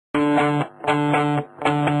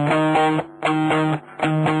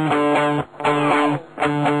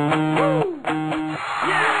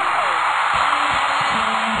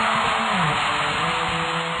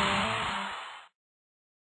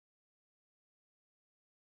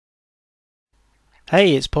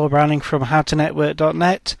Hey, it's Paul Browning from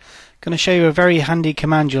howtonetwork.net. Going to show you a very handy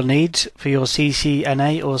command you'll need for your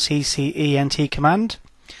CCNA or CCENT command.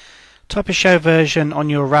 Type a show version on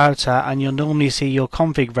your router and you'll normally see your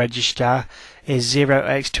config register is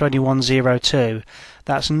 0x2102.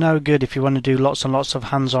 That's no good if you want to do lots and lots of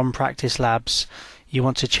hands-on practice labs. You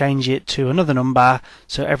want to change it to another number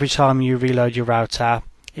so every time you reload your router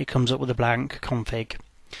it comes up with a blank config.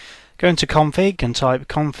 Go into config and type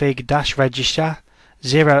config-register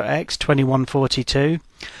 0x2142.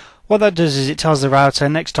 What that does is it tells the router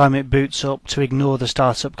next time it boots up to ignore the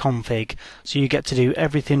startup config, so you get to do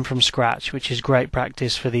everything from scratch, which is great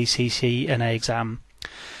practice for the CCNA exam.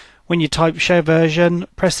 When you type show version,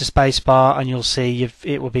 press the space bar and you'll see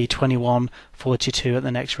it will be 2142 at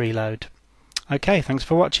the next reload. Okay, thanks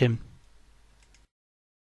for watching.